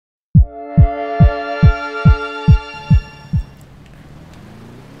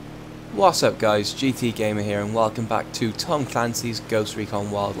What's up guys, GT Gamer here and welcome back to Tom Clancy's Ghost Recon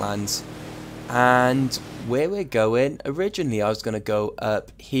Wildlands. And where we're going, originally I was going to go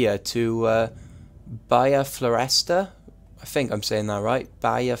up here to Bahia Floresta, I think I'm saying that right,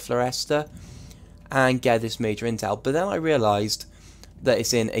 Bahia Floresta, and get this major intel. But then I realised that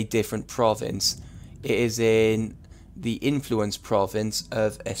it's in a different province. It is in the influence province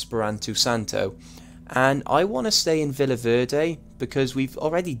of Esperanto Santo. And I want to stay in Villa Verde because we've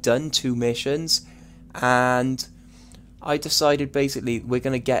already done 2 missions, and I decided basically we're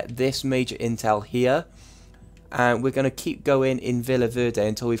going to get this major intel here and we're going to keep going in Villa Verde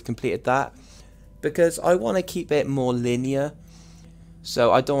until we've completed that, because I want to keep it more linear,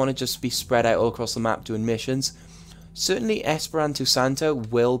 so I don't want to just be spread out all across the map doing missions. Certainly Esperanto Santo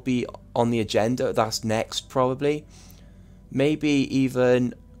will be on the agenda, that's next probably. Maybe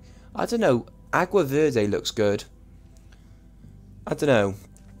even, I don't know, Agua Verde looks good. I don't know,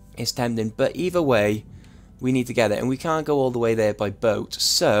 it's tempting, but either way we need to get it, and we can't go all the way there by boat,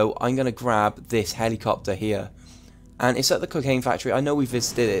 so I'm going to grab this helicopter here, and it's at the cocaine factory. I know we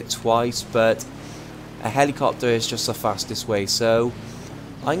visited it twice, but a helicopter is just the fastest way, so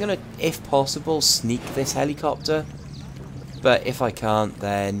I'm going to, if possible, sneak this helicopter, but if I can't,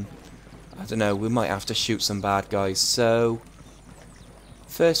 then I don't know, we might have to shoot some bad guys. So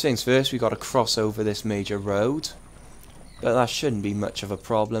first things first, we got to cross over this major road, but that shouldn't be much of a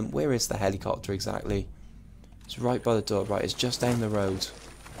problem. Where is the helicopter exactly? It's right by the door. Right, it's just down the road.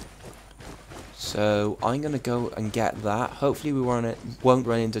 So I'm going to go and get that. Hopefully we won't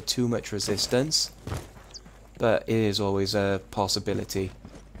run into too much resistance, but it is always a possibility.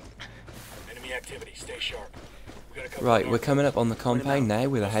 Enemy activity, stay sharp. Right, we're coming up on the compound now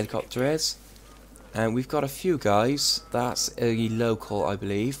where the helicopter is. And we've got a few guys. That's a local, I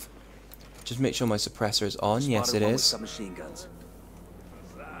believe. Just make sure my suppressor is on. Yes, it is.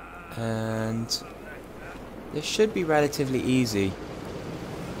 And this should be relatively easy.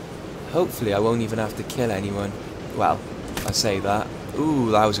 Hopefully I won't even have to kill anyone. Well, I say that.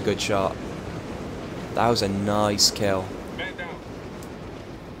 Ooh, that was a good shot. That was a nice kill.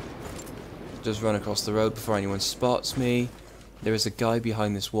 Just run across the road before anyone spots me. There is a guy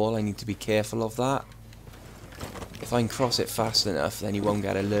behind this wall. I need to be careful of that. If I can cross it fast enough, then he won't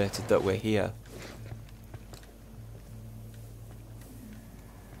get alerted that we're here.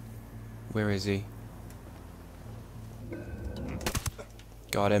 Where is he?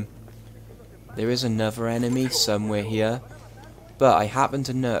 Got him. There is another enemy somewhere here, but I happen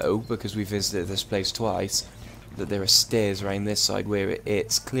to know, because we visited this place twice, that there are stairs around this side where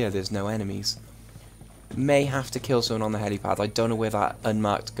it's clear there's no enemies. May have to kill someone on the helipad. I don't know where that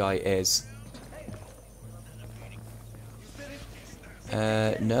unmarked guy is.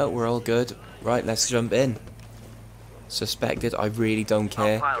 No, we're all good. Right, let's jump in. Suspected, I really don't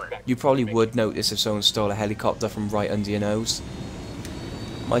care. You probably would notice if someone stole a helicopter from right under your nose.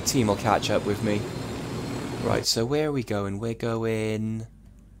 My team will catch up with me. Right, so where are we going? We're going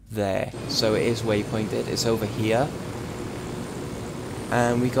there. So it is waypointed. It's over here.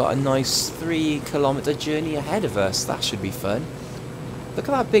 And we got a nice 3-kilometer journey ahead of us. That should be fun. Look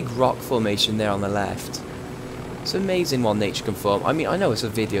at that big rock formation there on the left. It's amazing what nature can form. I mean, I know it's a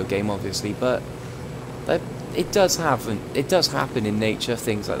video game, obviously, but it does happen. It does happen in nature,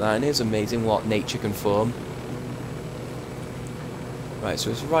 things like that, and it's amazing what nature can form. Right, so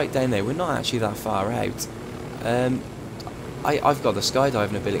it's right down there. We're not actually that far out. I've got the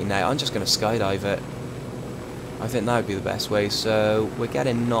skydiving ability now. I'm just going to skydive it. I think that would be the best way. So we're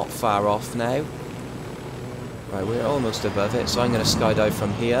getting not far off now. Right, we're almost above it, so I'm going to skydive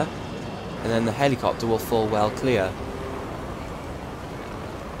from here, and then the helicopter will fall well clear.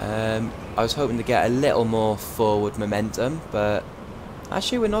 I was hoping to get a little more forward momentum, but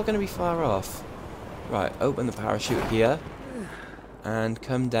actually we're not going to be far off. Right, open the parachute here, and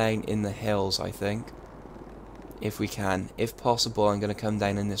come down in the hills, I think. If we can. If possible, I'm going to come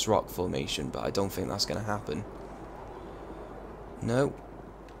down in this rock formation, but I don't think that's going to happen. No.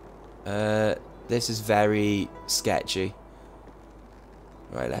 This is very sketchy.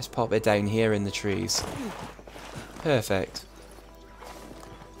 Right, let's pop it down here in the trees. Perfect.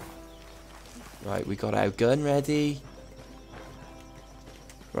 Right, we got our gun ready.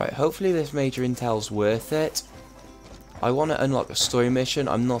 Right, hopefully this major intel's worth it. I want to unlock a story mission.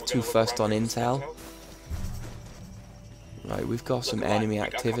 I'm not too fussed on intel. Right, we've got some enemy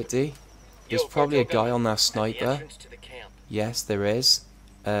activity. There's probably a guy on that sniper. Yes, there is.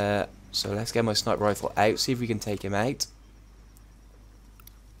 So let's get my sniper rifle out, see if we can take him out.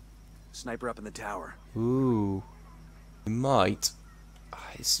 Sniper up in the tower. Ooh. We might.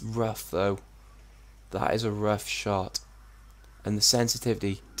 It's rough though. That is a rough shot. and the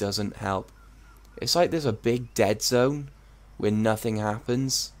sensitivity doesn't help. It's like there's a big dead zone where nothing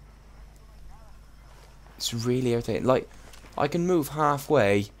happens. It's really irritating. Like, I can move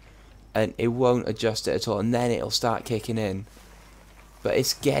halfway and it won't adjust it at all, and then it'll start kicking in. But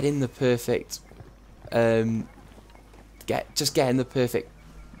it's getting the perfect, just getting the perfect,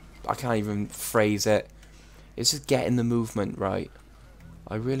 I can't even phrase it. It's just getting the movement right.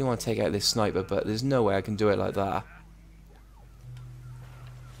 I really want to take out this sniper, but there's no way I can do it like that.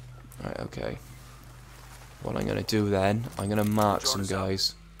 Right, okay. What I'm going to do then, I'm going to mark some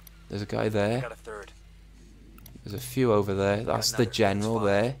guys. There's a guy there. There's a few over there. That's the general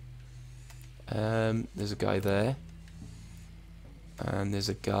there. There's a guy there. And there's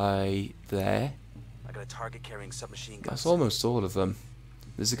a guy there. I got a target carrying submachine guns. That's almost all of them.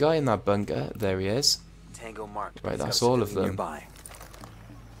 There's a guy in that bunker. There he is. Tango marked. Right, that's all of them. Nearby.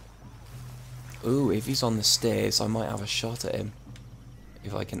 Ooh, if he's on the stairs, I might have a shot at him.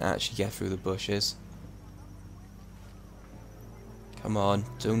 If I can actually get through the bushes. Come on,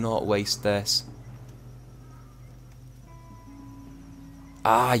 do not waste this.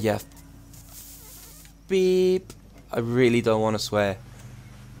 Ah, yeah. Beep. I really don't want to swear.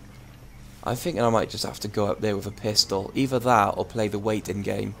 I'm thinking I might just have to go up there with a pistol. Either that or play the waiting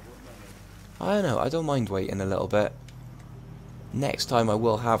game. I don't know, I don't mind waiting a little bit. Next time I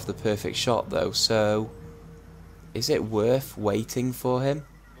will have the perfect shot though, so... Is it worth waiting for him?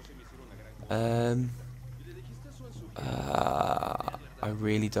 I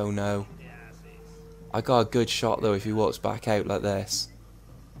really don't know. I got a good shot though if he walks back out like this.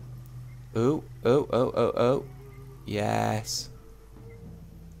 Ooh, oh, oh, oh, oh. Yes.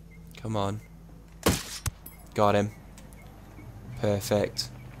 Come on. Got him. Perfect.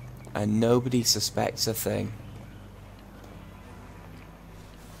 And nobody suspects a thing.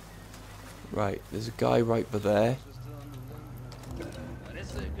 Right, there's a guy right over there.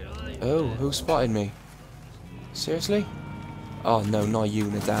 Oh, who spotted me? Seriously? Oh no, not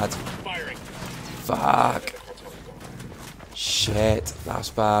Unidad. Fuck. Shit, that's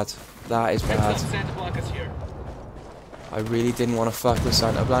bad. That is bad. I really didn't want to fuck with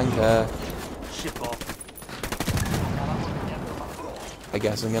Santa Blanca. I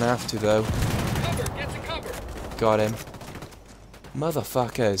guess I'm gonna have to though. Got him.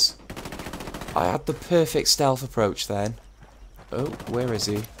 Motherfuckers. I had the perfect stealth approach then. Oh, where is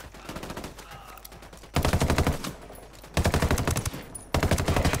he?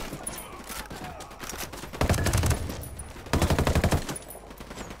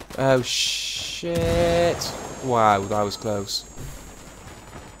 Oh shit. Wow, that was close.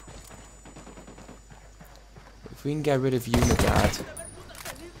 If we can get rid of Unidad.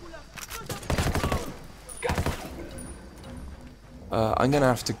 I'm gonna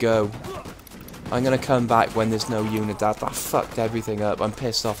have to go. I'm gonna come back when there's no Unidad. That fucked everything up. I'm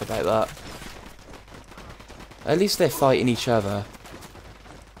pissed off about that. At least they're fighting each other.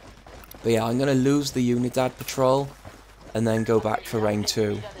 But yeah, I'm gonna lose the Unidad patrol and then go back for Rain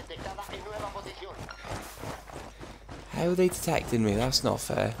 2. How are they detecting me? That's not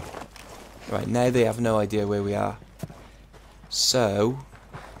fair. Right, now they have no idea where we are. So,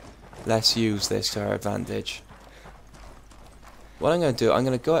 let's use this to our advantage. What I'm going to do, I'm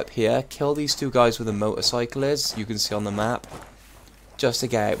going to go up here, kill these two guys with a motorcycle is, you can see on the map, just to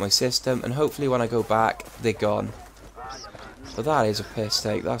get out my system, and hopefully when I go back, they're gone. But that is a piss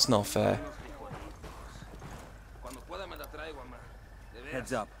take, that's not fair.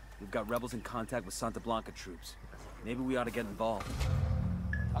 Heads up, we've got rebels in contact with Santa Blanca troops. Maybe we ought to get involved.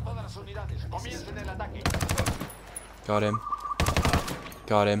 Got him.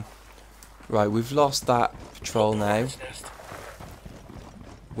 Got him. Right, we've lost that patrol now.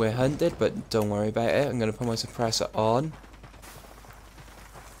 We're hunted, but don't worry about it. I'm going to put my suppressor on.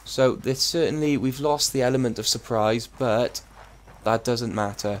 So, this certainly, we've lost the element of surprise, but that doesn't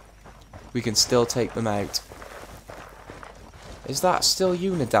matter. We can still take them out. Is that still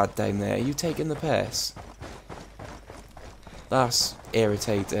Unidad down there? Are you taking the piss? That's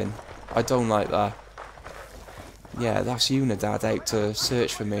irritating. I don't like that. Yeah, that's Unidad out to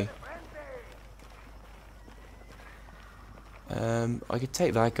search for me. I could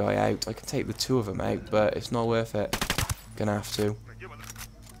take that guy out. I could take the two of them out, but it's not worth it. Gonna have to.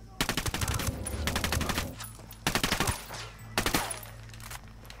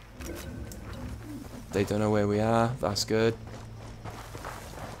 They don't know where we are. That's good.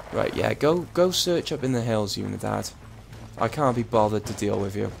 Right, yeah, go search up in the hills, Unidad. I can't be bothered to deal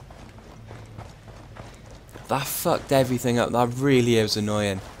with you. That fucked everything up. That really is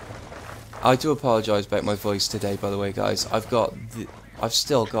annoying. I do apologise about my voice today, by the way, guys. I've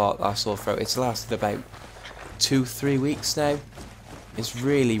still got that sore throat. It's lasted about 2-3 weeks now. It's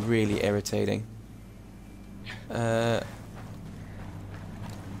really, really irritating.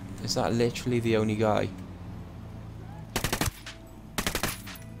 Is that literally the only guy?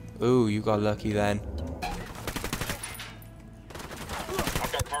 Ooh, you got lucky then. I've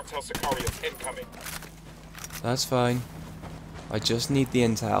got Cartel Sicarios incoming. That's fine. I just need the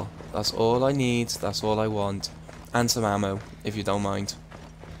intel. That's all I need. That's all I want. And some ammo, if you don't mind.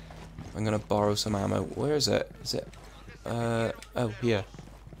 I'm gonna borrow some ammo. Where is it? Is it? Oh, here.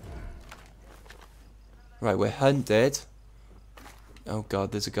 Right, we're hunted. Oh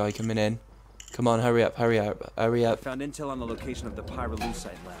god, there's a guy coming in. Come on, hurry up, hurry up, hurry up. Found intel on the location of the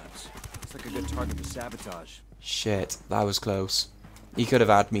pyrolusite labs. Looks like a good target for sabotage. Shit, that was close. He could have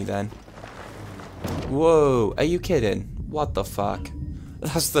had me then. Whoa, are you kidding? What the fuck?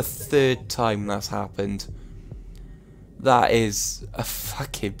 That's the 3rd time that's happened. That is a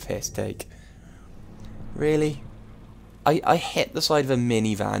fucking piss take. Really? I hit the side of a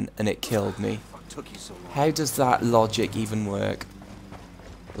minivan and it killed me. What took you so long? How does that logic even work?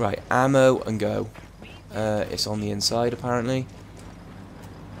 Right, ammo and go. It's on the inside apparently.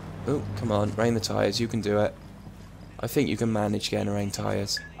 Oh, come on, rain the tyres, you can do it. I think you can manage getting around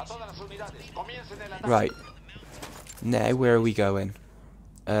tyres. Right. Now, where are we going?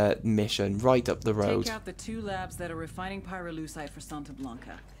 Mission, right up the road. Take out the 2 labs that are refining pyrolusite for Santa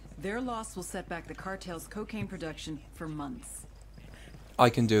Blanca. Their loss will set back the cartel's cocaine production for months. I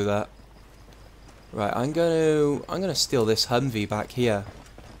can do that. Right, I'm gonna steal this Humvee back here.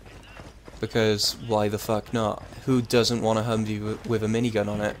 Because why the fuck not? Who doesn't want a Humvee with a minigun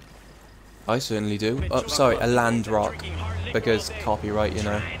on it? I certainly do. Oh, sorry, a Land Rock. Because copyright, you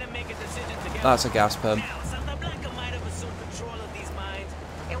know. That's a gas pump.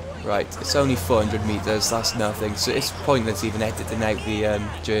 Right, it's only 400 meters, that's nothing. So it's pointless even editing out the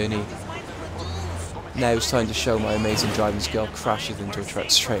journey. Now it's time to show my amazing driving skill. Crashes into a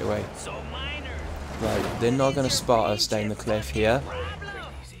truck straight away. Right, they're not going to spot us down the cliff here.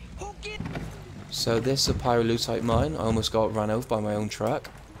 So this is a pyrolusite mine. I almost got run over by my own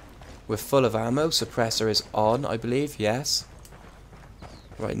truck. We're full of ammo. Suppressor is on, I believe. Yes.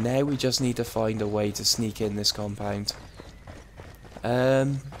 Right, now we just need to find a way to sneak in this compound.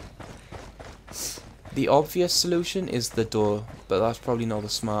 The obvious solution is the door, but that's probably not the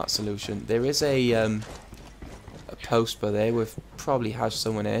smart solution. There is a post by there with probably has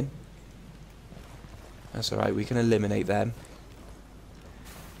someone in. That's alright, we can eliminate them.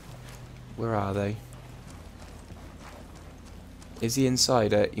 Where are they? Is he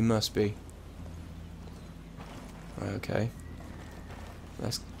inside it? He must be. Right, okay.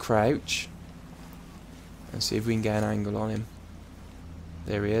 Let's crouch and see if we can get an angle on him.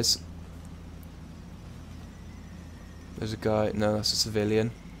 There he is. There's a guy. No, that's a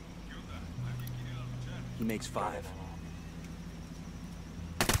civilian. He makes 5.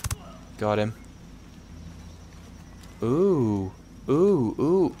 Got him. Ooh. Ooh,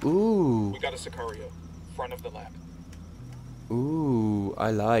 ooh, ooh. We got a Sicario. Front of the lab. Ooh, I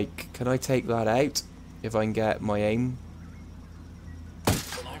like. Can I take that out? If I can get my aim.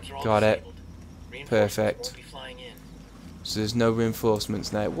 Got it. Perfect. So there's no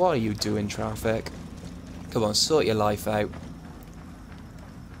reinforcements now. What are you doing, traffic? Come on, sort your life out.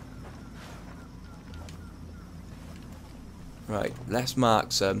 Right, let's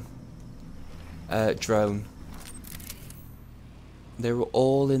mark some. Drone. They were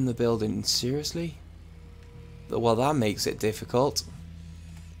all in the building. Seriously? Well, that makes it difficult.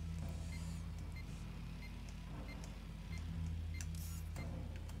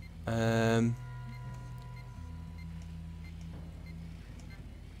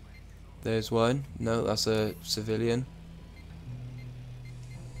 There's one. No, that's a civilian.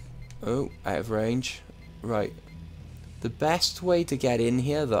 Oh, out of range. Right. The best way to get in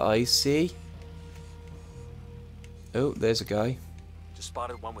here that I see... Oh, there's a guy. Just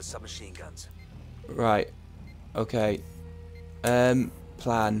spotted one with submachine guns. Right. Okay.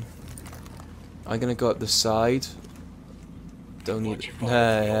 Plan. I'm gonna go up the side. Don't need...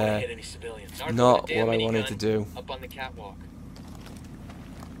 Not what I wanted to do. Up on the catwalk.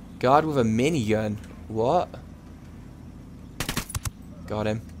 Guard with a minigun. What? Got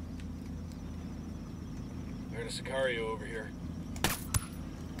him. There's a Sicario over here.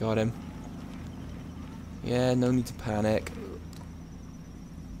 Got him. Yeah, no need to panic.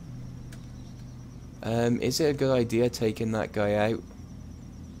 Is it a good idea taking that guy out?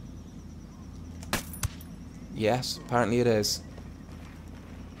 Yes, apparently it is.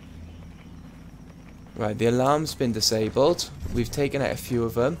 Right, the alarm's been disabled. We've taken out a few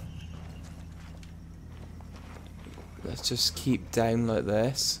of them. Let's just keep down like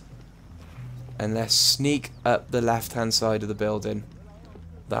this. And let's sneak up the left-hand side of the building.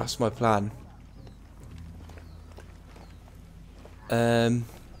 That's my plan. It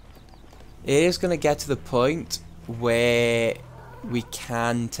is going to get to the point where we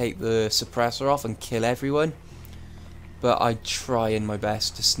can take the suppressor off and kill everyone, but I'm trying my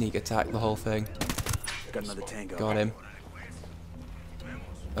best to sneak attack the whole thing. Got another tango. Got him.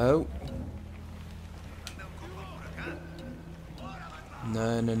 Oh.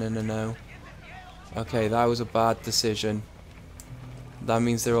 No. Okay, that was a bad decision. That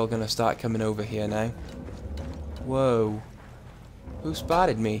means they're all going to start coming over here now. Whoa. Who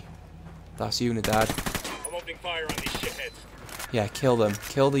spotted me? That's Unidad. I'm opening fire on these shitheads. Yeah, kill them.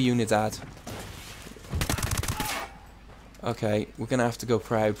 Kill the Unidad. Okay, we're going to have to go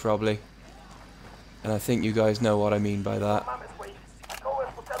proud probably. And I think you guys know what I mean by that.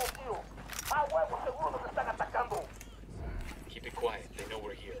 Keep it quiet. They know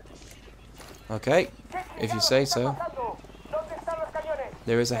we're here. Okay, if you say so.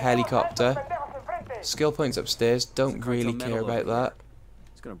 There is a helicopter. Skill points upstairs. Don't really care about that.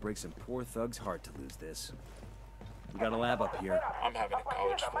 It's gonna break some poor thug's heart to lose this. We got a lab up here. I'm having a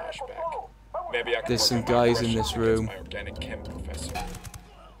college flashback. Maybe I can There's work some on my guys in progression this against room. my organic chem professor.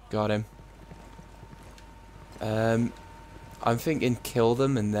 Got him. I'm thinking kill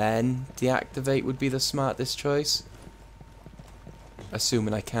them and then deactivate would be the smartest choice.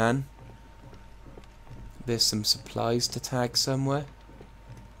 Assuming I can. There's some supplies to tag somewhere.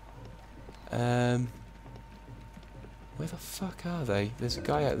 Where the fuck are they? There's a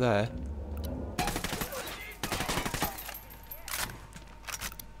guy out there.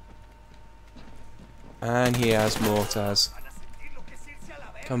 And he has mortars.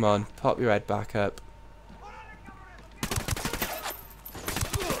 Come on, pop your head back up.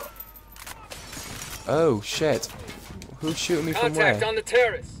 Oh shit. Who's shooting me from where? Contact on the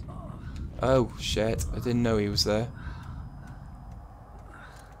terrace. Oh shit, I didn't know he was there.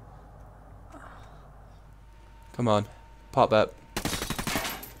 Come on, pop up.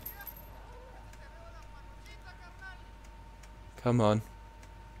 Come on.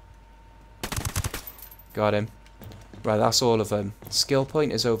 Got him. Right, that's all of them. Skill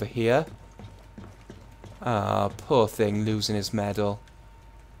point is over here. Ah, poor thing, losing his medal.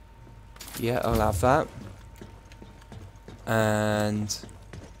 Yeah, I'll have that. And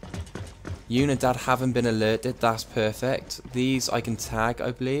Unidad haven't been alerted. That's perfect. These I can tag,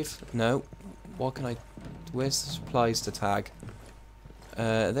 I believe. No. What can I... Where's the supplies to tag?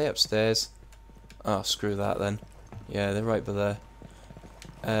 Are they upstairs? Oh, screw that then. Yeah, they're right by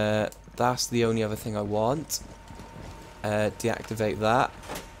there. That's the only other thing I want. Deactivate that.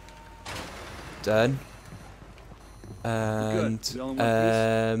 Done.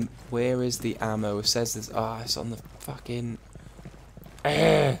 And where is the ammo? It says this. Ah, it's on the fucking.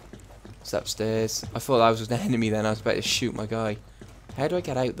 It's upstairs. I thought that was an enemy. Then I was about to shoot my guy. How do I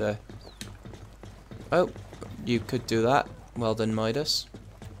get out there? Oh, you could do that. Well done, Midas.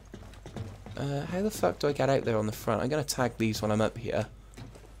 How the fuck do I get out there on the front? I'm gonna tag these when I'm up here.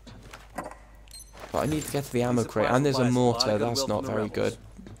 But I need to get to the ammo crate. And there's a mortar. That's not very good.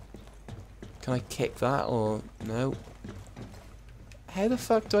 Can I kick that or no? How the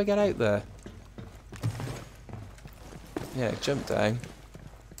fuck do I get out there? Yeah, jump down.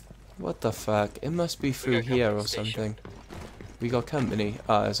 What the fuck? It must be through here or something. We got company.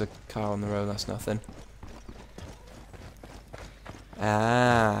 Ah, there's a car on the road. That's nothing.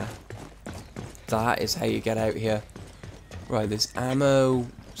 Ah. That is how you get out here. Right, there's ammo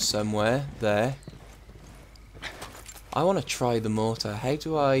somewhere there. I want to try the mortar. How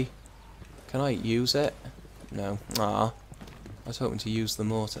do I... Can I use it? No. Ah. I was hoping to use the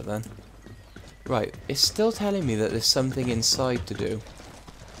mortar then. Right, it's still telling me that there's something inside to do.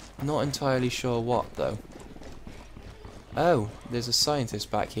 Not entirely sure what though. Oh, there's a scientist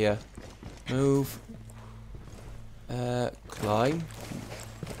back here. Move. Climb.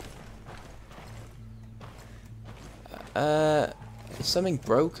 Is something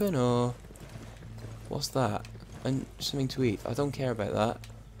broken or... What's that? And something to eat. I don't care about that.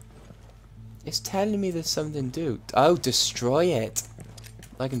 It's telling me there's something to do. Oh, destroy it.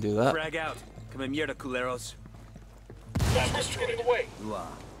 I can do that. Frag out. Come in here, culeros. Just getting away.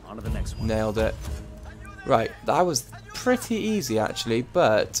 On to the next one. Nailed it. Right, that was pretty easy actually,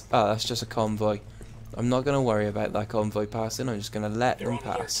 but... Oh, that's just a convoy. I'm not going to worry about that convoy passing. I'm just going to let them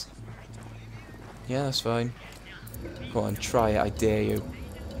pass. Yeah, that's fine. Go on, try it. I dare you.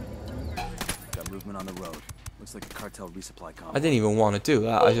 Got movement on the road. Looks like a cartel resupply convoy. I didn't even want to do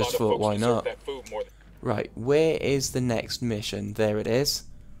that. I just thought, why not? That food more than Right, where is the next mission? There it is.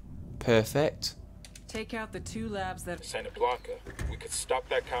 Perfect. Take out the 2 labs that... Santa Blanca. We could stop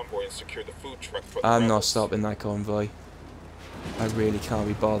that convoy and secure the food truck for the I'm not rebels. stopping that convoy. I really can't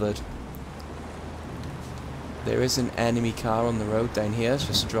be bothered. There is an enemy car on the road down here. It's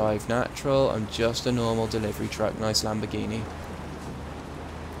just drive natural. I'm just a normal delivery truck. Nice Lamborghini.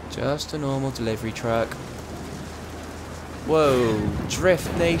 Just a normal delivery truck. Whoa,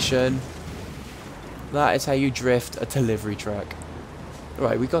 Drift Nation. That is how you drift a delivery truck.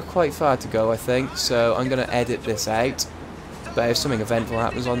 Right, we got quite far to go, I think, so I'm going to edit this out. But if something eventful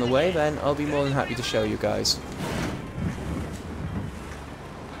happens on the way, then I'll be more than happy to show you guys.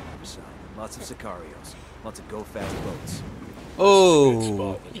 Lots of Sicarios. Lots of go-fast boats.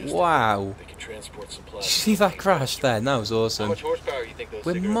 Oh, wow. They can transport supplies. See that crash then? That was How awesome. much horsepower do you think those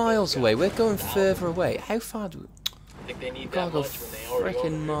We're cigarette miles butts got? away. We're going further away. How far do we... I think they need We've got that to go much when they already own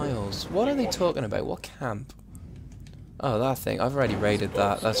freaking them. miles. What are they talking about? What camp? Oh, that thing. I've already raided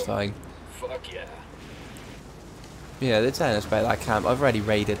that. That's fine. Fuck yeah. Yeah, they're telling us about that camp. I've already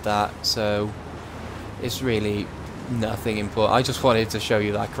raided that, so it's really nothing important. I just wanted to show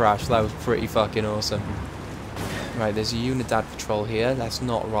you that crash. That was pretty fucking awesome. Right, there's a Unidad patrol here. Let's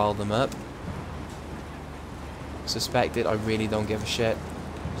not rile them up. Suspected, I really don't give a shit.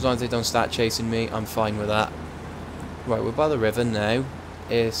 As long as they don't start chasing me, I'm fine with that. Right, we're by the river now.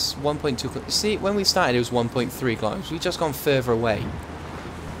 It's 1.2... See, when we started it was 1.3 kilometers. We've just gone further away.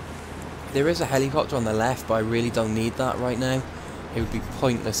 There is a helicopter on the left, but I really don't need that right now. It would be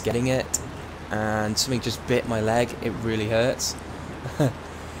pointless getting it. And something just bit my leg. It really hurts.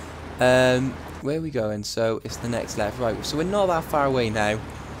 Where are we going? So, it's the next left. Right, so we're not that far away now.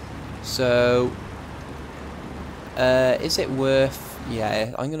 So, is it worth...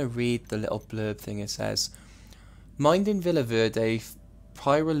 Yeah, I'm going to read the little blurb thing it says. Mined in Villa Verde,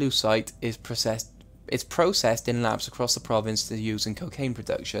 pyrolusite is processed in labs across the province to use in cocaine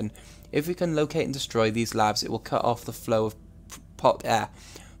production. If we can locate and destroy these labs, it will cut off the flow of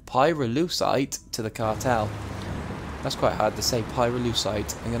pyrolusite to the cartel. That's quite hard to say,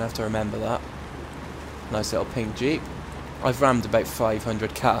 pyrolusite. I'm going to have to remember that. Nice little pink Jeep. I've rammed about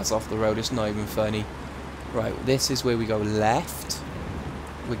 500 cars off the road, it's not even funny. Right, this is where we go left.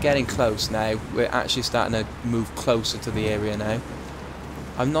 We're getting close now. We're actually starting to move closer to the area now.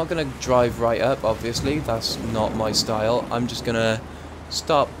 I'm not going to drive right up, obviously. That's not my style. I'm just going to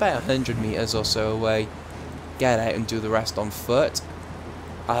stop about 100 meters or so away. Get out and do the rest on foot.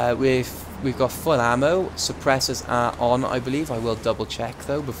 We've got full ammo. Suppressors are on, I believe. I will double check,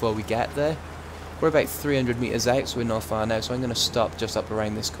 though, before we get there. We're about 300 meters out, so we're not far now. So I'm going to stop just up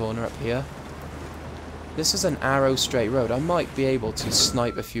around this corner up here. This is an arrow straight road. I might be able to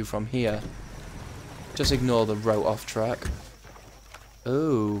snipe a few from here. Just ignore the wrote off truck.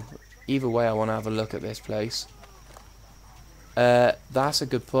 Ooh. Either way, I want to have a look at this place. That's a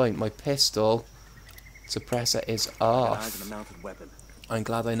good point. My pistol suppressor is off. I'm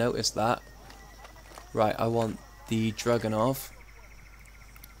glad I noticed that. Right, I want the Dragunov.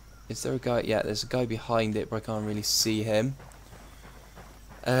 Is there a guy? Yeah, there's a guy behind it, but I can't really see him.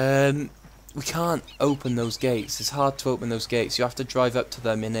 We can't open those gates. It's hard to open those gates. You have to drive up to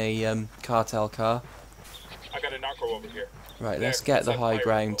them in a cartel car. I got a narco over here. Right, let's get the high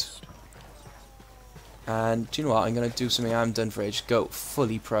ground. And do you know what? I'm going to do something I haven't done for ages. Go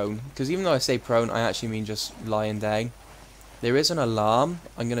fully prone. Because even though I say prone, I actually mean just lying down. There is an alarm.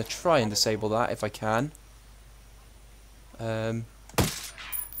 I'm going to try and disable that if I can. No,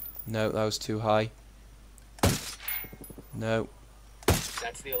 that was too high. No.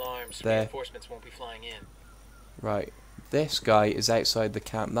 That's the alarm, so There. reinforcements won't be flying in. Right. This guy is outside the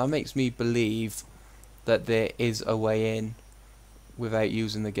camp. That makes me believe that there is a way in without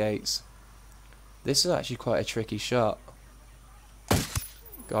using the gates. This is actually quite a tricky shot.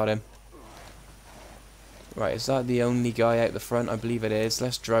 Got him. Right, is that the only guy out the front? I believe it is.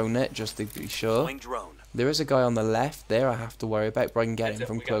 Let's drone it just to be sure. There is a guy on the left there I have to worry about, but I can get him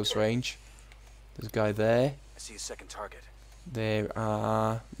from close range. There's a guy there. I see a second target. There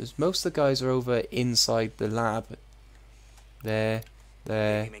are... Most of the guys are over inside the lab. There.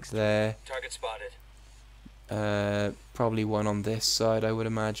 Target spotted. Probably one on this side, I would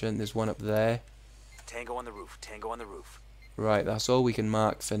imagine. There's one up there. Tango on the roof. Tango on the roof. Right, that's all we can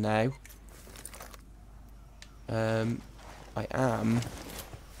mark for now. I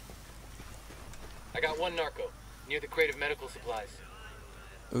got one narco near the crate of medical supplies.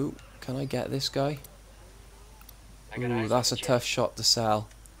 Ooh, can I get this guy? I got Ooh, eyes that's on a the tough shot to sell.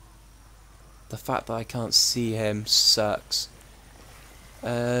 The fact that I can't see him sucks.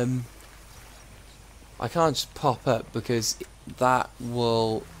 I can't just pop up because that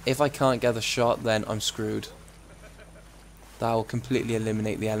will... If I can't get the shot, then I'm screwed. That will completely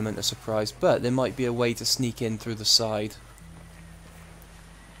eliminate the element of surprise. But there might be a way to sneak in through the side.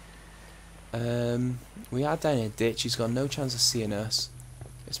 We are down in a ditch. He's got no chance of seeing us.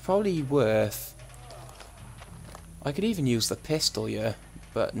 It's probably worth... I could even use the pistol, yeah.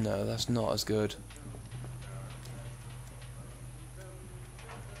 But no, that's not as good.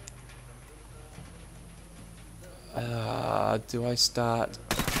 Do I start?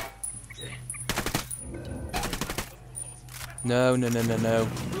 No, no, no, no, no.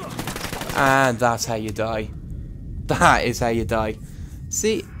 And that's how you die. That is how you die.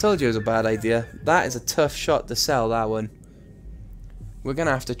 See, told you it was a bad idea. That is a tough shot to sell, that one. We're going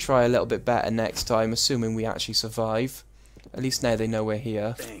to have to try a little bit better next time, assuming we actually survive. At least now they know we're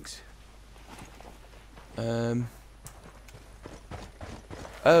here. Thanks.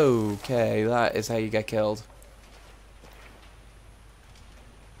 Okay, that is how you get killed.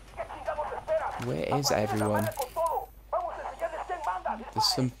 Where is everyone? There's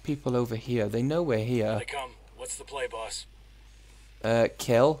some people over here. They know we're here. They come. What's the play, boss?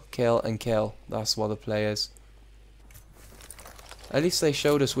 Kill, kill, and kill. That's what the play is. At least they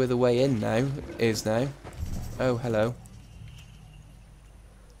showed us where the way in now is now. Oh, hello.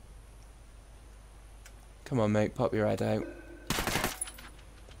 Come on, mate. Pop your head out.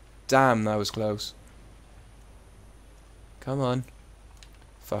 Damn, that was close. Come on.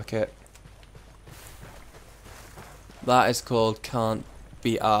 Fuck it. That is called can't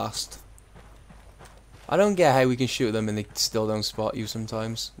be arsed. I don't get how we can shoot them and they still don't spot you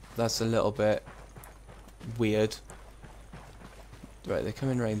sometimes. That's a little bit weird. Right, they're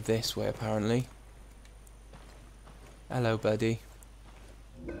coming around this way apparently. Hello, buddy.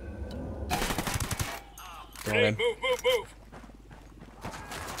 Got him. Move!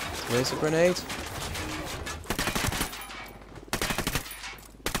 Where's the grenade?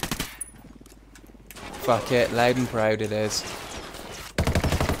 Fuck it, loud and proud it is.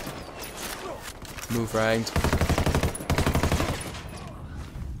 Move round.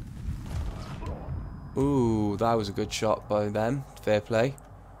 Ooh, that was a good shot by them. Fair play.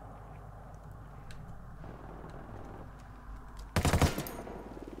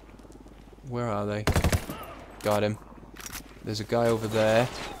 Where are they? Got him. There's a guy over there.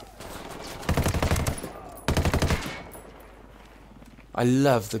 I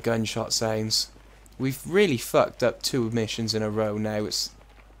love the gunshot sounds. We've really fucked up 2 missions in a row now, it's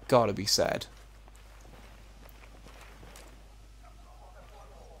gotta be said.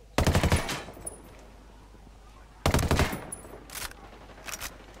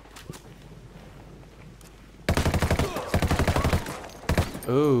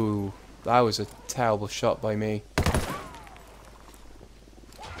 Ooh, that was a terrible shot by me.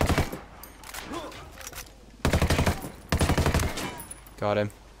 Got him.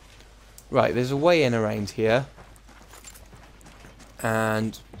 Right, there's a way in around here.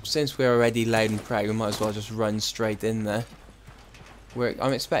 And since we're already loud and proud, we might as well just run straight in there.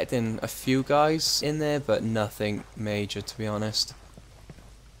 I'm expecting a few guys in there, but nothing major, to be honest.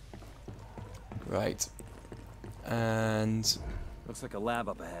 Right. And... Looks like a lab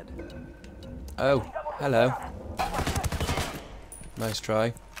up ahead. oh, hello. Nice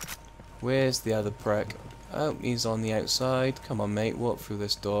try. Where's the other prick? Oh, he's on the outside. Come on, mate. Walk through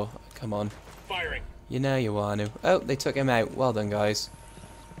this door. Come on. Firing. You know you want to. Oh, they took him out. Well done, guys.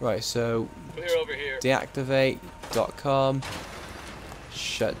 Right, so... Clear over here. deactivate.com.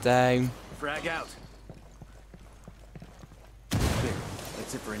 Shut down. Frag out.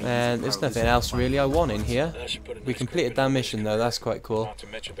 That's it for any And there's nothing else really I want in here. We completed that mission though, that's quite cool.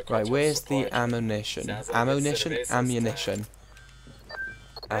 Right, where's the ammunition? Ammunition? Ammunition.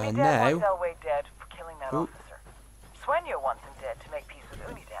 And now... dead for killing that officer. Sueño wants him dead to make peace with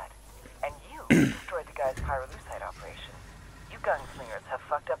Unidad. And you destroyed the guy's pyrolusite operation. You gunslingers have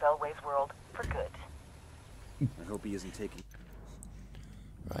fucked up Elway's world for good. I hope he isn't taking...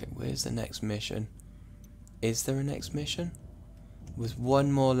 Right, where's the next mission? Is there a next mission? With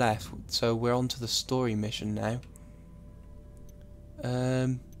one more left, so we're on to the story mission now.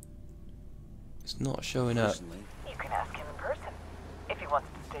 It's not showing up. You can ask him in person. If he wants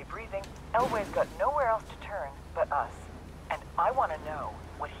to stay breathing, Elway's got nowhere else to turn but us. And I want to know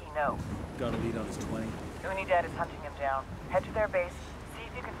what he knows. Got a lead on his 20. Unidad is hunting him down. Head to their base, see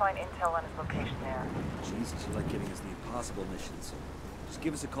if you can find intel on his location there. Jesus, you like giving us the impossible missions. Just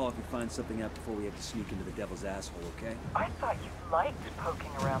give us a call if you find something out before we have to sneak into the devil's asshole, okay? I thought you liked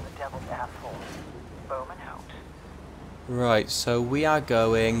poking around the devil's asshole. Bowman out. Right, so we are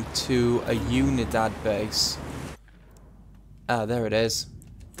going to a Unidad base. Ah, there it is.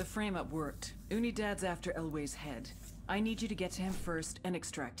 The frame-up worked. Unidad's after Elway's head. I need you to get to him first and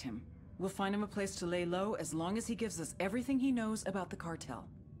extract him. We'll find him a place to lay low as long as he gives us everything he knows about the cartel.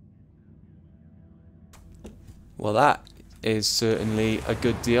 Well, that is certainly a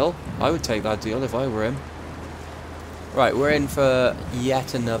good deal. I would take that deal if I were him. Right, we're in for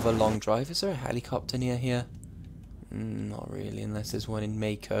yet another long drive. Is there a helicopter near here? Not really, unless there's one in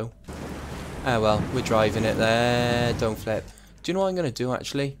Mako. Ah well, we're driving it there. Don't flip. Do you know what I'm going to do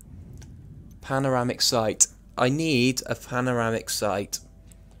actually? Panoramic sight. I need a panoramic sight.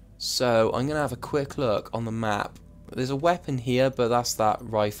 So I'm going to have a quick look on the map. There's a weapon here, but that's that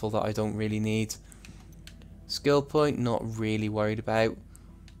rifle that I don't really need. Skill point, not really worried about.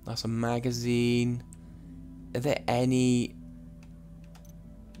 That's a magazine. Are there any...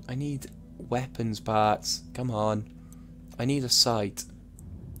 I need weapons parts. Come on. I need a sight.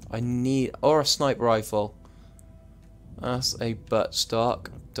 I need... Or a sniper rifle. That's a buttstock.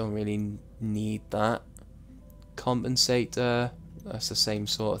 Don't really need that. Compensator. That's the same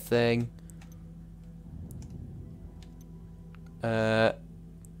sort of thing. That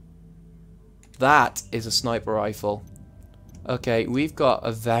is a sniper rifle. Okay, we've got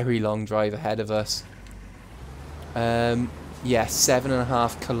a very long drive ahead of us. Yeah,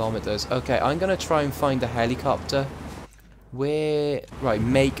 7.5 kilometers. Okay, I'm gonna try and find a helicopter. Where... Right,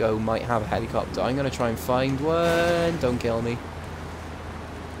 Mako might have a helicopter. I'm gonna try and find one. Don't kill me.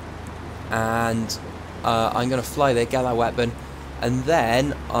 And I'm gonna fly there, get that weapon, and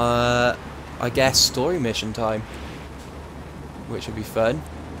then I guess story mission time, which would be fun.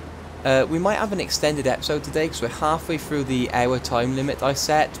 We might have an extended episode today because we're halfway through the hour time limit I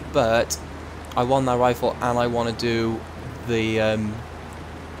set, but I want that rifle and I want to do the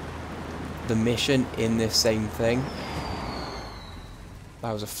mission in this same thing.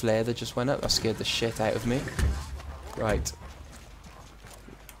 That was a flare that just went up. That scared the shit out of me. Right.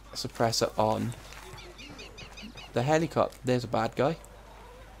 Suppressor on. The helicopter. There's a bad guy.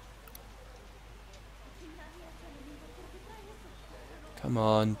 Come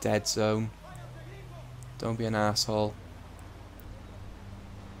on, dead zone. Don't be an asshole.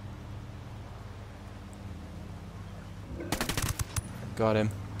 Got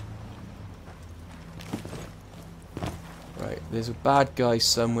him. Right, there's a bad guy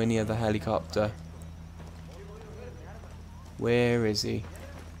somewhere near the helicopter. Where is he?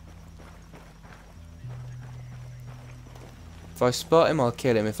 If I spot him, I'll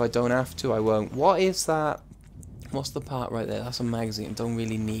kill him. If I don't have to, I won't. What is that? What's the part right there? That's a magazine. Don't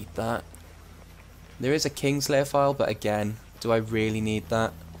really need that. There is a Kingslayer file, but again, do I really need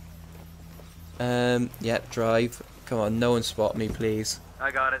that? Yep, drive. Come on, no one spot me, please.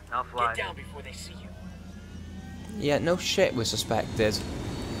 I got it. I'll fly. Get down before they see you. Yeah, no shit, we're suspected.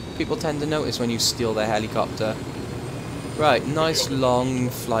 People tend to notice when you steal their helicopter. Right, nice long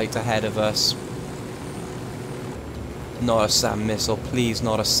flight ahead of us. Not a SAM missile, please,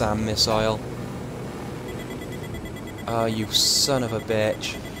 not a SAM missile. Oh, you son of a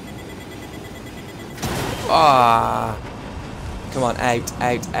bitch. Ah! Come on, out,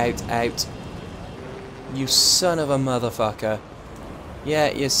 out, out, out. You son of a motherfucker.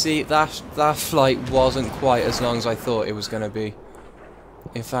 Yeah, you see, that flight wasn't quite as long as I thought it was going to be.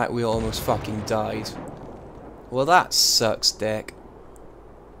 In fact, we almost fucking died. Well, that sucks, dick.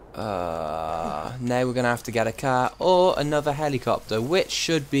 Now we're going to have to get a car or another helicopter, which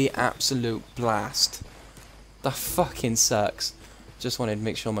should be absolute blast. That fucking sucks. Just wanted to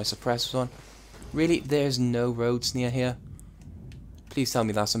make sure my suppressor's on. Really? There's no roads near here? Please tell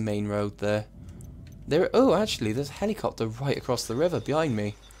me that's a main road there. Oh, actually, there's a helicopter right across the river behind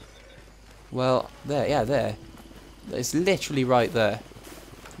me. Well, there, yeah, there. It's literally right there.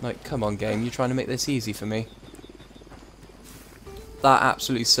 Like, come on, game, you're trying to make this easy for me. That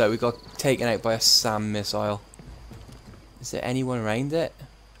absolutely sucked. We got taken out by a SAM missile. Is there anyone around it?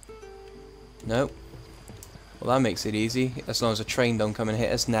 Nope. Well, that makes it easy, as long as a train don't come and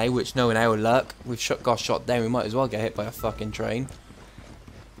hit us now, which, knowing our luck, we've got shot down, we might as well get hit by a fucking train.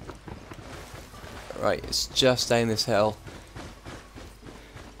 Right, it's just down this hill.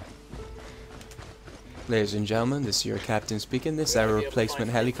 Ladies and gentlemen, this is your captain speaking. This is our replacement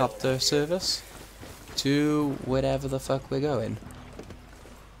helicopter service to wherever the fuck we're going.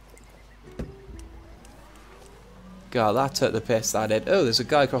 God, that took the piss, that did. Oh, there's a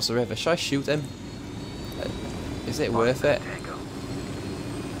guy across the river. Should I shoot him? Is it worth it?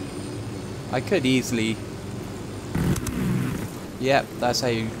 I could easily... Yep, that's how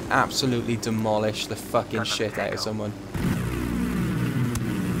you absolutely demolish the fucking shit out of someone.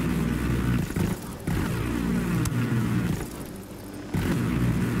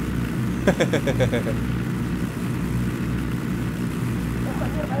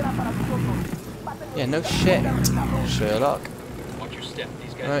 Yeah, no shit, Sherlock. Watch your step.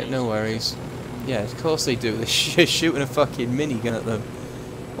 These guys. Right, no worries. Yeah, of course they do. They're shooting a fucking minigun at them.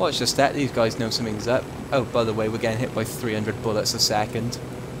 Watch the step. These guys know something's up. Oh, by the way, we're getting hit by 300 bullets a second.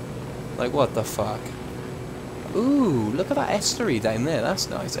 Like, what the fuck? Ooh, look at that estuary down there. That's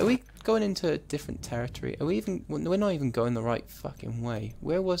nice. Are we going into a different territory? Are we even... We're not even going the right fucking way.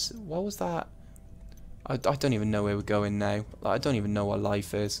 What was that? I don't even know where we're going now. I don't even know what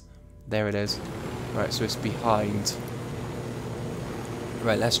life is. There it is. Right, so it's behind.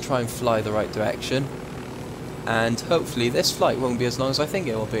 Right, let's try and fly the right direction. And hopefully this flight won't be as long as I think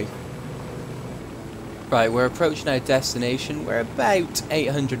it will be. Right, we're approaching our destination. We're about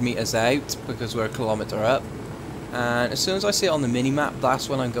 800 meters out because we're a kilometer up. And as soon as I see it on the mini-map, that's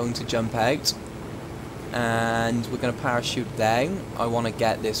when I'm going to jump out. And we're going to parachute down. I want to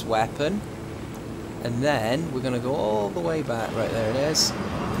get this weapon. And then we're going to go all the way back. Right, there it is.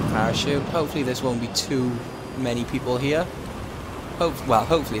 Parachute. Hopefully this won't be too many people here. Well,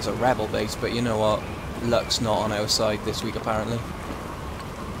 hopefully it's a rebel base, but you know what? Luck's not on our side this week, apparently.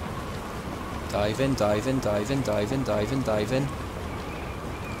 Dive in, dive in, dive in, dive in, dive in, dive in.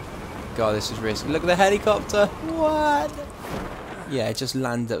 God, this is risky. Look at the helicopter. What? Yeah, it just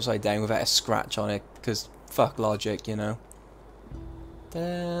landed upside down without a scratch on it, because fuck logic, you know.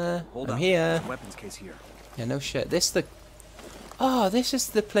 I'm here. Weapons case here. Yeah, no shit. This is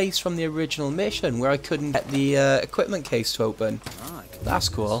the place from the original mission where I couldn't get the equipment case to open. That's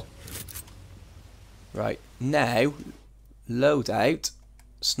cool. Right, now, loadout,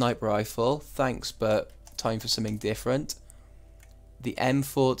 sniper rifle, thanks, but time for something different. The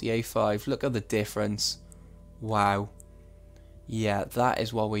M40A5, look at the difference. Wow. Yeah, that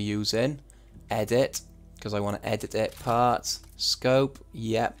is what we're using. Edit, because I want to edit it. Parts, scope,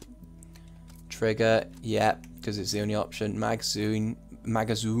 yep. Trigger, yep, because it's the only option. Magazine,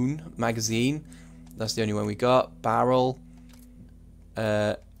 that's the only one we got. Barrel,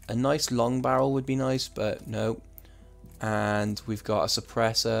 a nice long barrel would be nice, but no. And we've got a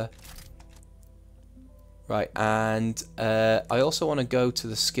suppressor. Right, and I also want to go to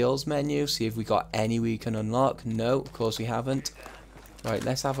the skills menu, see if we got any we can unlock. No, of course we haven't. Right,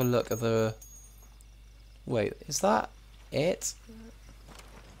 let's have a look at the... Wait, is that it?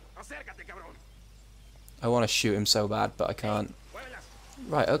 I want to shoot him so bad, but I can't.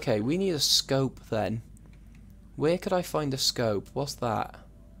 Right, okay, we need a scope then. Where could I find a scope? What's that?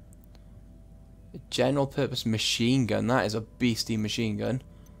 A general purpose machine gun. That is a beastie machine gun.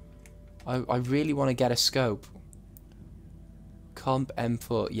 I really want to get a scope. Comp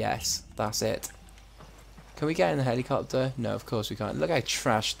M4. Yes, that's it. Can we get in the helicopter? No, of course we can't. Look how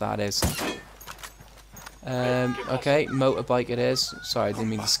trashed that is. Okay, motorbike it is. Sorry, I didn't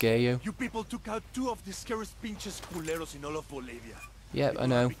mean to scare you. You people took out two of the scariest pinches culeros in all of Bolivia. Yep, I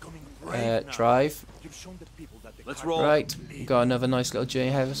know. Drive. Let's roll. Right, got another nice little journey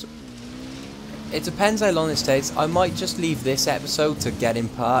ahead of us. It depends how long this takes. I might just leave this episode to get in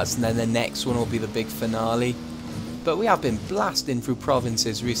parts, and then the next one will be the big finale. But we have been blasting through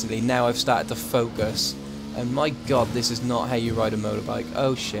provinces recently. Now I've started to focus. And my god, this is not how you ride a motorbike.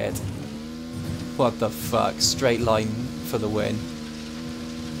 Oh shit. What the fuck? Straight line for the win.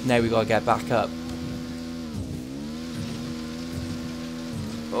 Now we gotta get back up.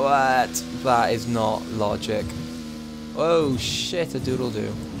 What? That is not logic. Oh shit, a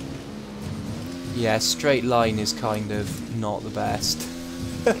doodle-doo. Yeah, straight line is kind of not the best.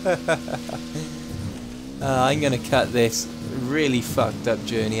 I'm going to cut this really fucked up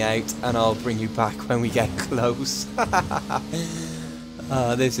journey out and I'll bring you back when we get close.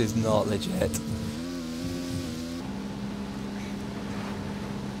 This is not legit.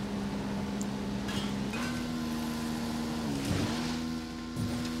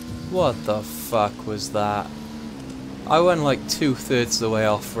 What the fuck was that? I went like 2/3 of the way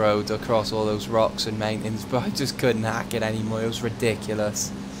off-road across all those rocks and mountains, but I just couldn't hack it anymore. It was ridiculous.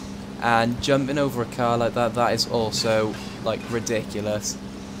 And jumping over a car like that, that is also like ridiculous.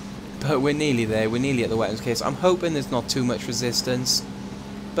 But we're nearly there. We're nearly at the weapons case. I'm hoping there's not too much resistance,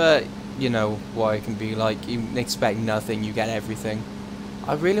 but you know what it can be like. You expect nothing, you get everything.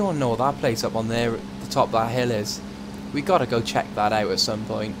 I really want to know what that place up on there at the top of that hill is. We gotta go check that out at some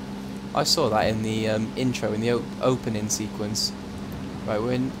point. I saw that in the intro, in the opening sequence. Right,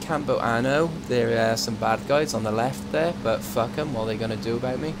 we're in Campo Ano. There are some bad guys on the left there, but fuck them. What are they going to do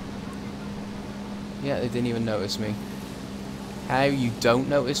about me? Yeah, they didn't even notice me. How you don't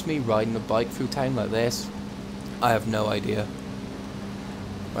notice me riding a bike through town like this? I have no idea.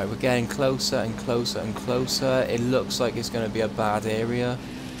 Right, we're getting closer and closer and closer. It looks like it's going to be a bad area.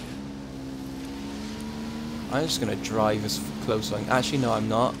 I'm just going to drive as close as I can. Actually, no, I'm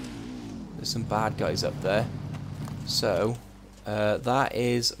not. There's some bad guys up there. So, that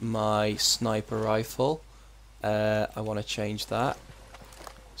is my sniper rifle. I want to change that.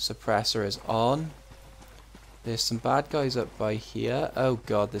 Suppressor is on. There's some bad guys up by here. Oh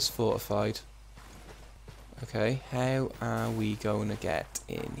god, this fortified. Okay, how are we going to get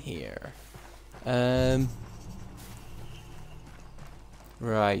in here?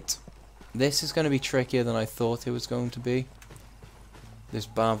 Right. This is going to be trickier than I thought it was going to be. This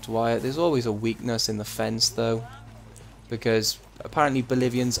barbed wire. There's always a weakness in the fence though, because apparently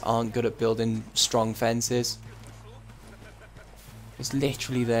Bolivians aren't good at building strong fences. It's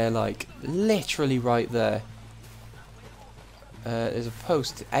literally there, like, literally right there. There's a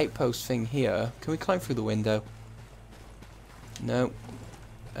outpost thing here. Can we climb through the window? No.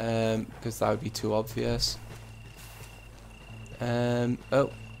 Because that would be too obvious.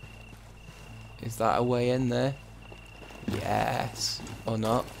 Oh. Is that a way in there? Yes. Or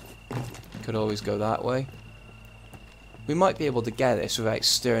not. Could always go that way. We might be able to get this without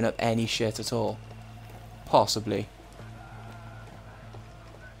stirring up any shit at all. Possibly.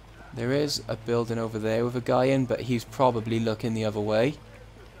 There is a building over there with a guy in, but he's probably looking the other way.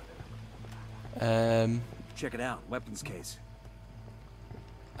 Check it out, weapons case.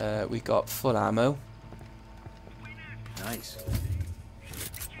 We got full ammo. Nice.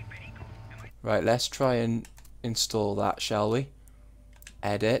 Right, let's try and install that, shall we?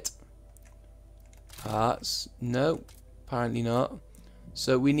 Edit. Parts. No, apparently not.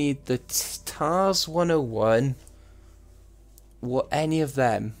 So we need the TARS 101. What? Any of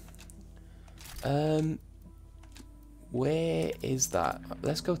them? Where is that?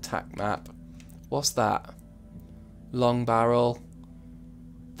 Let's go tac map. What's that? Long barrel.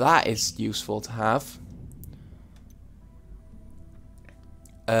 That is useful to have.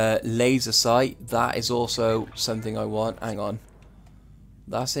 Laser sight. That is also something I want. Hang on.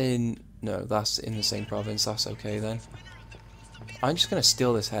 That's in... No, that's in the same province. That's okay then. I'm just going to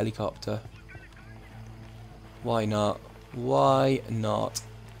steal this helicopter. Why not? Why not?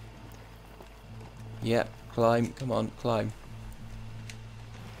 Yep, climb. Come on, climb.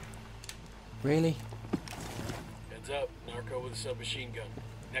 Really? Heads up, narco with a submachine gun.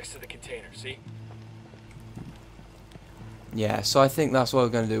 Next to the container, see? Yeah, so I think that's what we're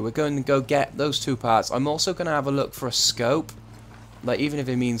going to do. We're going to go get those two parts. I'm also going to have a look for a scope. Like, even if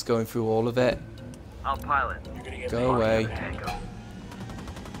it means going through all of it. I'll pilot. You're gonna get Go away.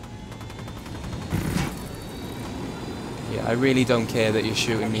 Yeah, I really don't care that you're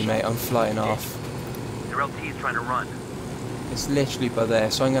shooting me, mate. I'm flying off. Your LT is trying to run. It's literally by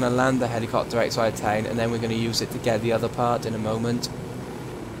there. So I'm going to land the helicopter outside town, and then we're going to use it to get the other part in a moment.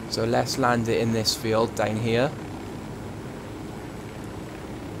 So let's land it in this field down here.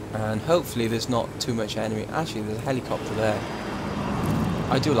 And hopefully there's not too much enemy. Actually, there's a helicopter there.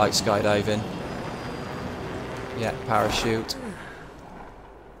 I do like skydiving. Yeah, parachute.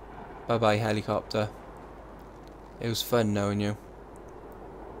 Bye-bye, helicopter. It was fun knowing you.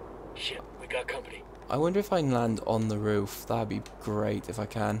 Shit, we got company. I wonder if I can land on the roof. That'd be great if I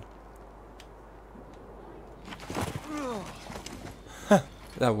can.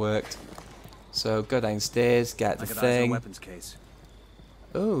 That worked. So go downstairs, get the thing. Weapons case.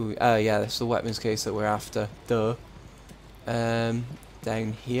 Oh, yeah, that's the weapons case that we're after. Duh.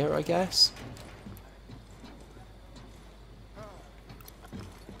 Down here, I guess.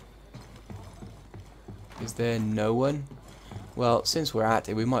 Is there no one? Well, since we're at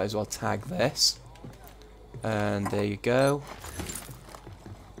it, we might as well tag this. And there you go.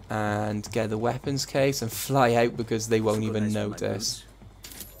 And get the weapons case and fly out because they won't even notice.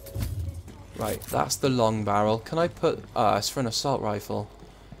 Right, that's the long barrel. Can I put... Ah, it's for an assault rifle.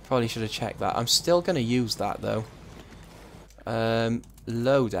 Probably should have checked that. I'm still going to use that, though.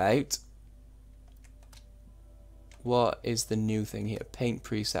 Loadout. What is the new thing here? Paint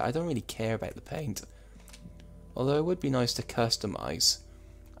preset. I don't really care about the paint. Although it would be nice to customize.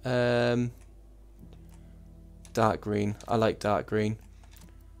 Dark green. I like dark green.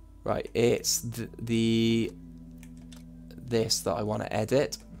 Right, it's this that I want to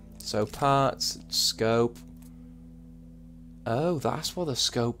edit. So parts, scope. Oh, that's what the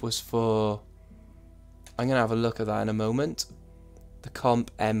scope was for. I'm going to have a look at that in a moment. The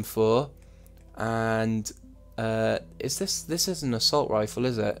comp M4. And is this is an assault rifle,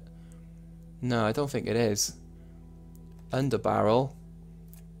 is it? No, I don't think it is. Underbarrel.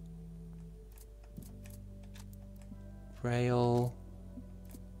 Rail.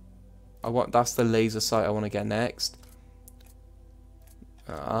 That's the laser sight I want to get next.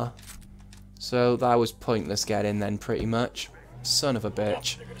 So that was pointless getting then, pretty much. Son of a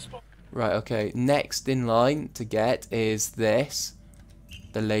bitch. Right, okay. Next in line to get is this.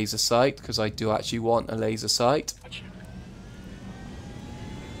 The laser sight, because I do actually want a laser sight.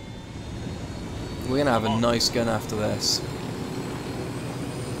 We're going to have a nice gun after this.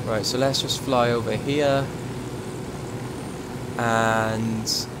 Right, so let's just fly over here. and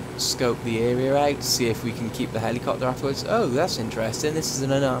scope the area out, see if we can keep the helicopter afterwards. Oh, that's interesting. This is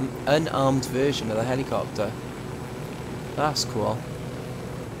an unarmed version of the helicopter. That's cool.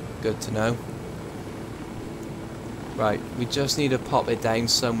 Good to know. Right, we just need to pop it down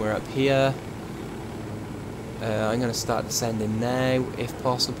somewhere up here. I'm going to start descending now, if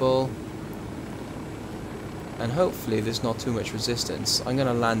possible. And hopefully there's not too much resistance. I'm going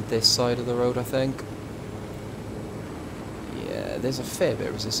to land this side of the road, I think. Yeah, there's a fair bit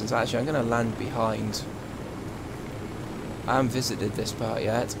of resistance. Actually, I'm going to land behind. I haven't visited this part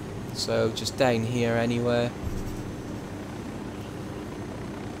yet. So, just down here anywhere.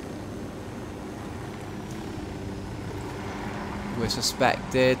 We're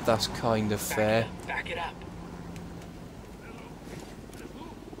suspected. That's kind of fair. Back it up.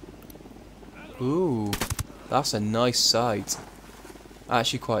 Ooh, that's a nice sight. I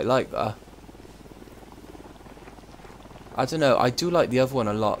actually quite like that. I don't know, I do like the other one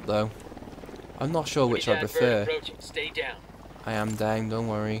a lot though. I'm not sure which I prefer. Stay down. I am down, don't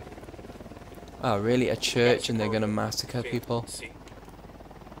worry. Oh, really? A church and they're gonna massacre people?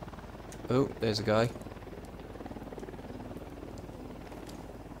 Oh, there's a guy.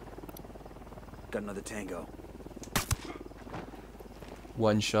 Got another tango.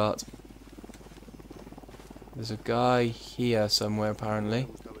 One shot. There's a guy here somewhere apparently.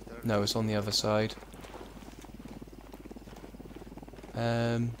 No, it's on the other side.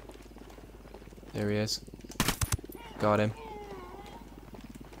 There he is. Got him.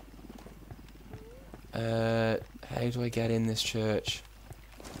 How do I get in this church?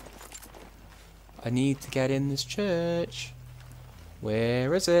 I need to get in this church.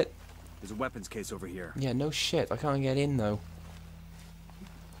 Where is it? There's a weapons case over here. Yeah, no shit. I can't get in though.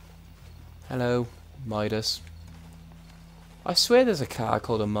 Hello, Midas. I swear there's a car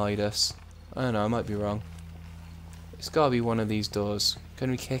called a Midas. I don't know, I might be wrong. It's gotta be one of these doors. Can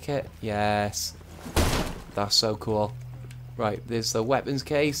we kick it? Yes. That's so cool. Right, there's the weapons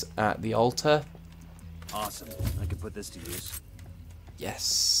case at the altar. Awesome. I can put this to use.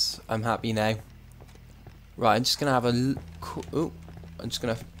 Yes. I'm happy now. Right, I'm just gonna have a... Ooh. I'm just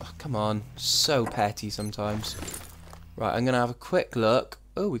gonna... Oh, come on. So petty sometimes. Right, I'm gonna have a quick look.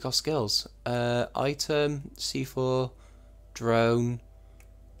 Oh, we got skills. Item, C4, drone.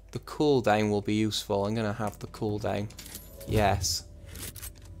 The cooldown will be useful. I'm gonna have the cooldown. Yes.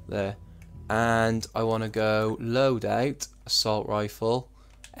 There. And I want to go loadout, assault rifle,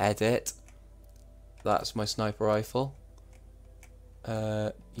 edit. That's my sniper rifle.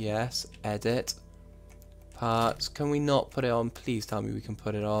 Yes, edit. Parts. Can we not put it on? Please tell me we can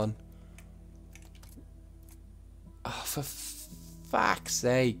put it on. Oh, for fuck's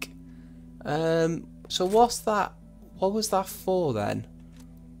sake. So what's that? What was that for then?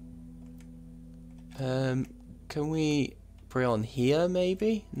 Can we put it on here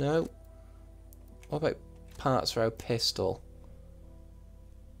maybe? No. What about parts for our pistol?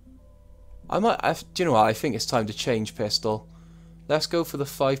 Do you know what? I think it's time to change pistol. Let's go for the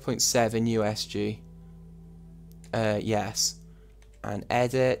 5.7 USG. Yes. And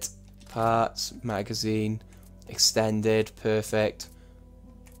edit, parts, magazine, extended, perfect.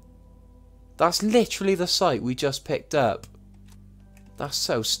 That's literally the sight we just picked up. That's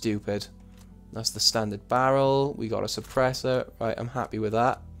so stupid. That's the standard barrel. We got a suppressor. Right, I'm happy with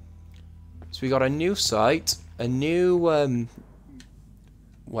that. So we got a new sight, a new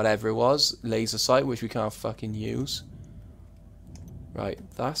whatever it was, laser sight, which we can't fucking use. Right,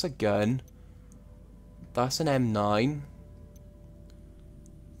 that's a gun. That's an M9.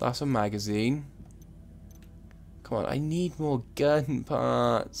 That's a magazine. Come on, I need more gun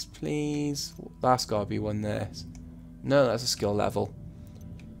parts, please. That's gotta be one there. No, that's a skill level.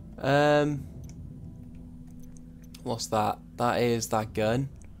 What's that? That is that gun.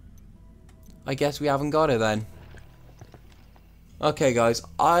 I guess we haven't got it then. Okay guys,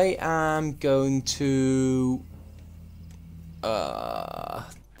 I am going to...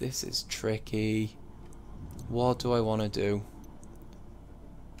 this is tricky. What do I want to do?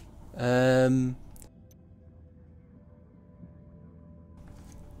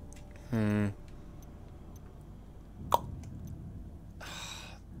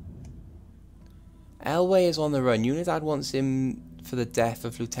 Elway is on the run. Unidad wants him for the death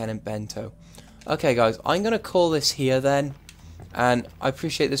of Lieutenant Bento. Okay guys, I'm going to call this here then. And I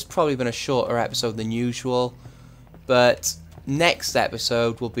appreciate this probably been a shorter episode than usual. But next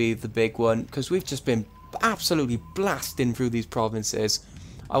episode will be the big one. Because we've just been absolutely blasting through these provinces.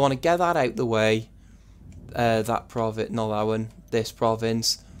 I want to get that out the way. That province, not that one. This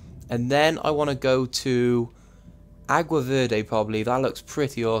province. And then I want to go to Agua Verde probably. That looks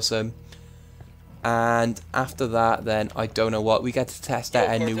pretty awesome. And after that, then I don't know what. We get to test out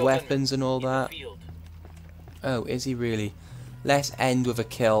our new weapons and all that. Oh, is he really? Let's end with a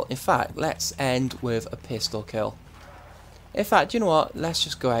kill. In fact, let's end with a pistol kill. In fact, you know what? Let's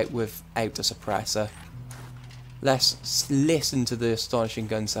just go out without the suppressor. Let's listen to the astonishing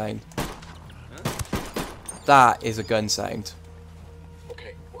gun sound. That is a gun sound.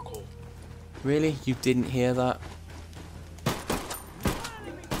 Okay, we're cool. Really? You didn't hear that?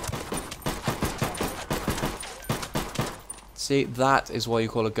 See, that is what you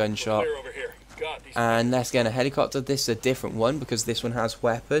call a gunshot. Clear over here. God, these And let's get a helicopter. This is a different one because this one has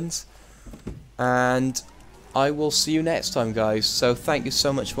weapons. And I will see you next time, guys. So thank you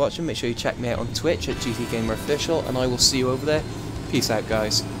so much for watching. Make sure you check me out on Twitch at GT Gamer Official, and I will see you over there. Peace out,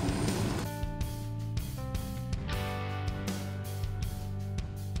 guys.